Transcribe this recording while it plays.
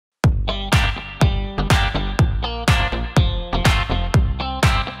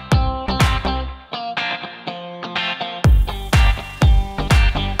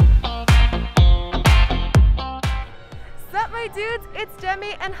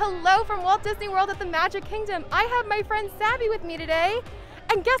hello from Walt Disney World at the Magic Kingdom. I have my friend Sabby with me today,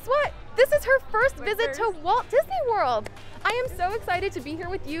 and guess what? This is her first visit to Walt Disney World. I am so excited to be here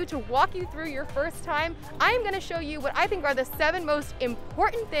with you to walk you through your first time. I am going to show you what I think are the 7 most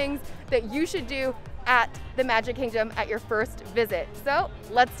important things that you should do at the Magic Kingdom at your first visit. So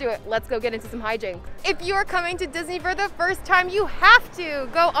let's do it. Let's go get into some hijinks. If you're coming to Disney for the first time, you have to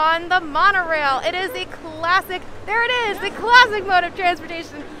go on the monorail. It is a classic, there it is, the classic mode of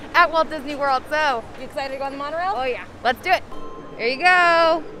transportation at Walt Disney World. So, you excited to go on the monorail? Oh yeah. Let's do it. Here you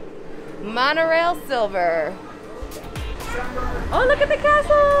go. Monorail Silver. Oh, look at the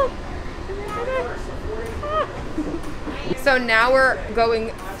castle. So now we're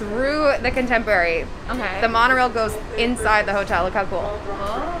going through the Contemporary. Okay. The monorail goes inside the hotel. Look how cool.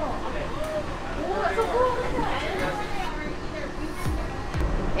 Oh, that's so cool.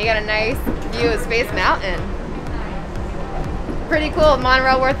 You got a nice view of Space Mountain. Pretty cool.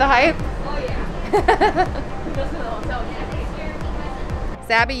 Monorail worth the hype? Oh yeah.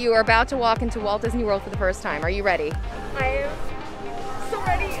 Sabby, you are about to walk into Walt Disney World for the first time. Are you ready? I am so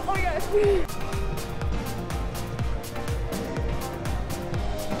ready. Oh yes.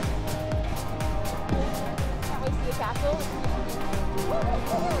 Castle.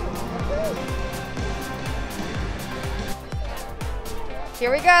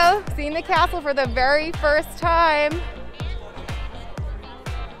 Here we go, seeing the castle for the very first time.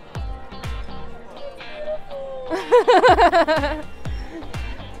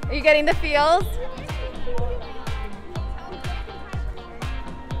 Are you getting the feels?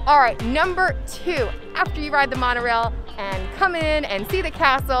 All right, number 2, after you ride the monorail and come in and see the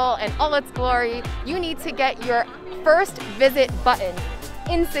castle and all its glory, you need to get your first visit button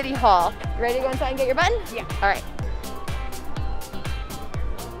in City Hall. You ready to go inside and get your button? Yeah. All right.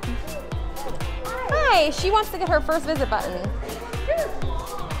 Hi, she wants to get her first visit button.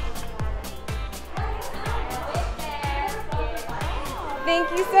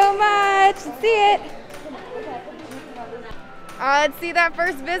 Thank you so much. Let's see it. Let's see that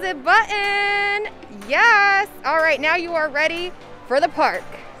first visit button. Yes. All right, now you are ready for the park.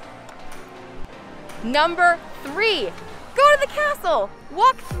 Number 3, go to the castle.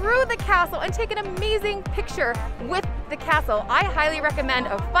 Walk through the castle and take an amazing picture with the castle. I highly recommend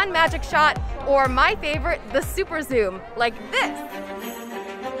a fun magic shot, or my favorite, the super zoom, like this.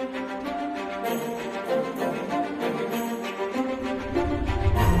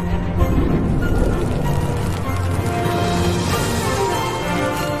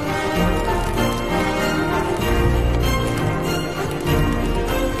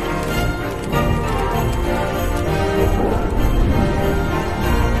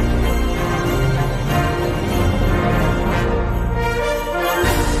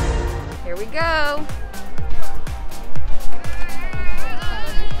 Go.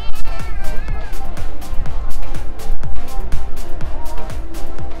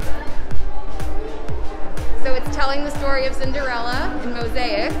 So it's telling the story of Cinderella in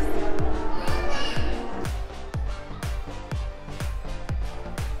mosaics.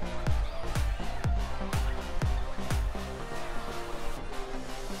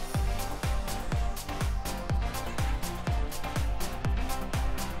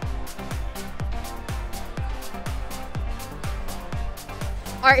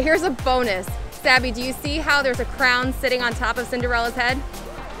 All right, here's a bonus. Sabby, do you see how there's a crown sitting on top of Cinderella's head?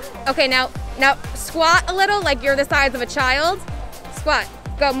 Okay, now squat a little like you're the size of a child. Squat,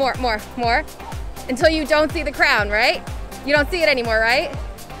 go more. Until you don't see the crown, right? You don't see it anymore, right?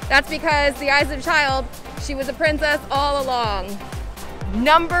 That's because the eyes of a child, she was a princess all along.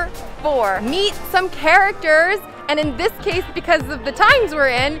 Number 4, meet some characters. And in this case, because of the times we're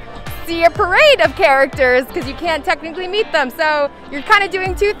in, see a parade of characters, because you can't technically meet them. So you're kind of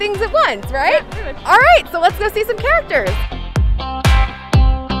doing 2 things at once, right? Yeah, all right, so let's go see some characters.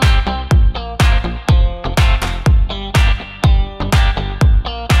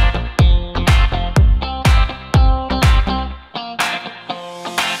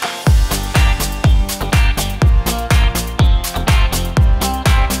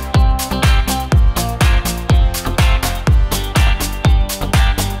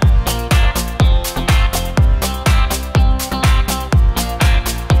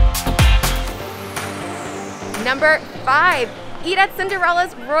 Number 5, eat at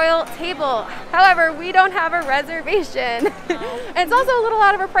Cinderella's royal table. However, we don't have a reservation. And it's also a little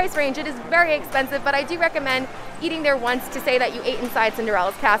out of our price range. It is very expensive, but I do recommend eating there once to say that you ate inside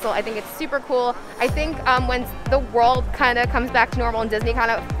Cinderella's castle. I think it's super cool. I think when the world kind of comes back to normal and Disney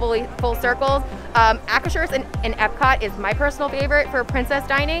kind of full circles, Akershus in Epcot is my personal favorite for princess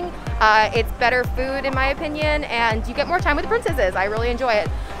dining. It's better food in my opinion, and you get more time with the princesses. I really enjoy it.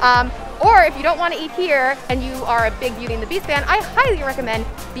 Or if you don't want to eat here and you are a big Beauty and the Beast fan, I highly recommend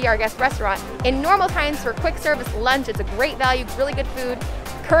Be Our Guest restaurant. In normal times for quick service lunch, it's a great value, really good food.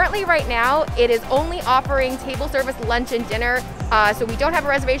 Currently right now, it is only offering table service lunch and dinner, so we don't have a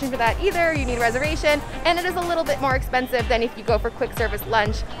reservation for that either. You need a reservation, and it is a little bit more expensive than if you go for quick service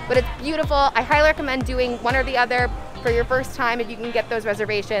lunch, but it's beautiful. I highly recommend doing one or the other for your first time if you can get those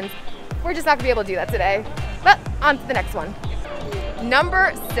reservations. We're just not gonna be able to do that today. But on to the next one.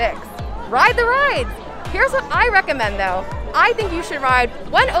 Number 6, ride the rides. Here's what I recommend though. I think you should ride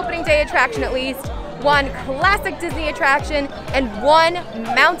one opening day attraction at least, one classic Disney attraction, and one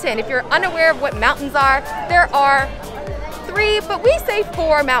mountain. If you're unaware of what mountains are, there are 3, but we say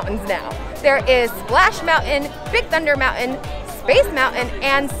 4 mountains now. There is Splash Mountain, Big Thunder Mountain, Space Mountain,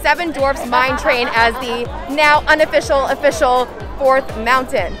 and Seven Dwarfs Mine Train as the now unofficial, official 4th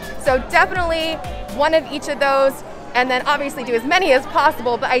mountain. So definitely one of each of those, and then obviously do as many as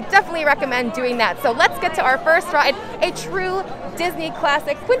possible, but I definitely recommend doing that. So let's get to our first ride, a true Disney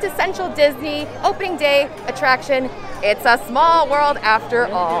classic, quintessential Disney opening day attraction. It's a small world after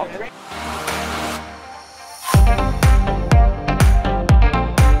all.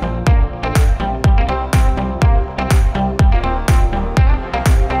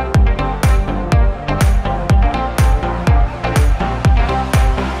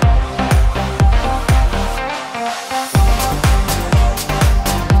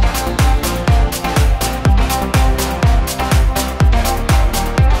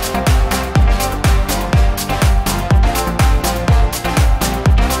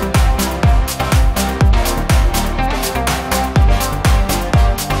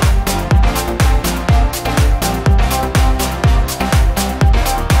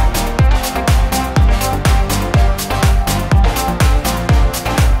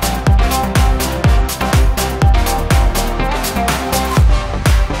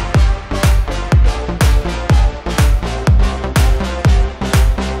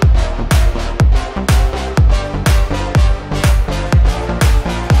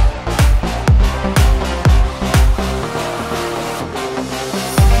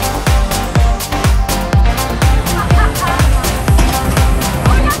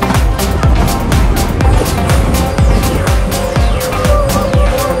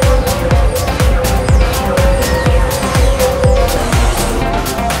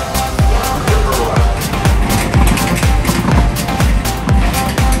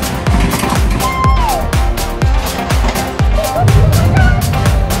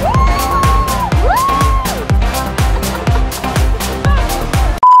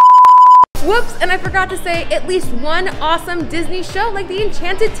 Whoops, and I forgot to say at least one awesome Disney show like the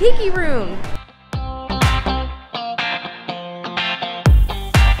Enchanted Tiki Room.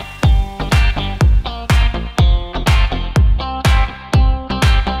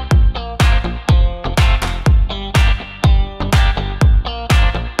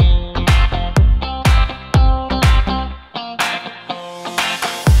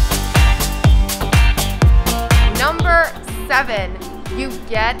 Number 7. You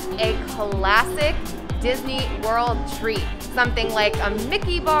get a classic Disney World treat. Something like a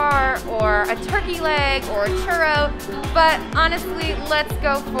Mickey bar or a turkey leg or a churro. But honestly, let's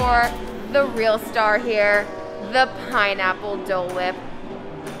go for the real star here, the pineapple Dole Whip.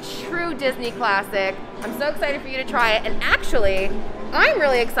 True Disney classic. I'm so excited for you to try it. And actually, I'm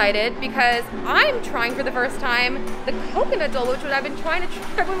really excited because I'm trying for the first time the coconut Dole Whip, which I've been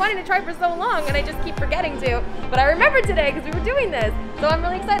wanting to try for so long, and I just keep forgetting to. But I remembered today because we were doing this, so I'm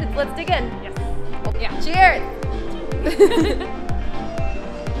really excited. So let's dig in. Yes. Oh, yeah. Cheers.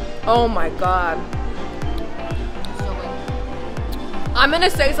 Oh my God. So good. I'm gonna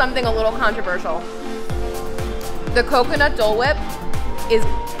say something a little controversial. The coconut Dole Whip is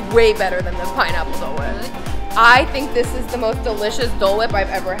way better than the pineapple Dole Whip. Really? I think this is the most delicious Dole Whip I've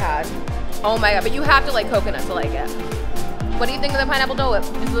ever had. Oh my God, but you have to like coconut to like it. What do you think of the pineapple Dole Whip?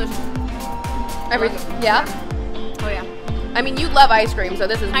 It's delicious. Everything, yeah? Oh yeah. I mean, you love ice cream, so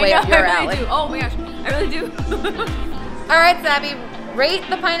this is way up your alley. I really do. Oh my gosh, I really do. All right, Sabby, rate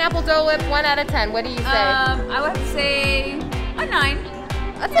the pineapple Dole Whip 1 out of 10. What do you say? I would have to say a 9.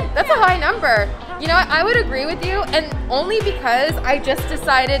 That's a high number. You know what, I would agree with you, and only because I just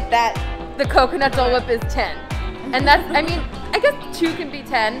decided that the coconut Dole Whip is 10. And that's, I mean, I guess 2 can be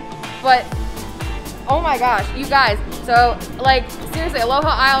 10, but oh my gosh, you guys. So like, seriously, Aloha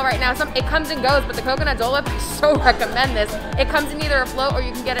Isle right now, it comes and goes, but the coconut Dole Whip, I so recommend this. It comes in either a float or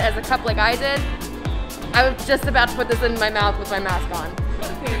you can get it as a cup like I did. I was just about to put this in my mouth with my mask on.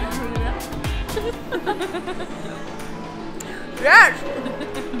 Okay,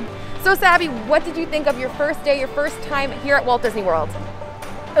 Yes! So Sabby, what did you think of your first day, your first time here at Walt Disney World?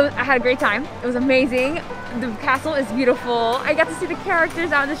 I had a great time. It was amazing. The castle is beautiful. I got to see the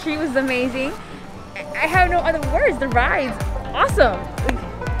characters out in the street. It was amazing. I have no other words. The rides, awesome.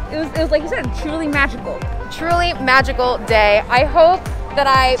 It was like you said, truly magical. Truly magical day. I hope that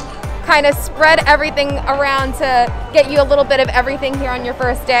I kind of spread everything around to get you a little bit of everything here on your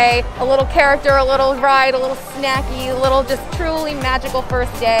first day. A little character, a little ride, a little snacky, a little just truly magical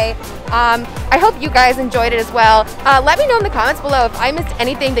first day. I hope you guys enjoyed it as well. Let me know in the comments below if I missed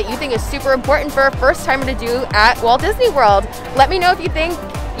anything that you think is super important for a first timer to do at Walt Disney World. Let me know if you think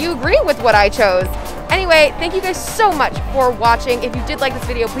you agree with what I chose. Anyway, thank you guys so much for watching. If you did like this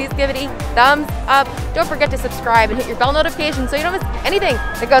video, please give it a thumbs up. Don't forget to subscribe and hit your bell notification so you don't miss anything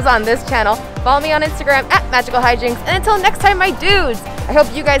that goes on this channel. Follow me on Instagram at Magical Hijinx. And until next time, my dudes, I hope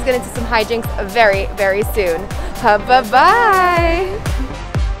you guys get into some hijinks very, very soon. Bye-bye.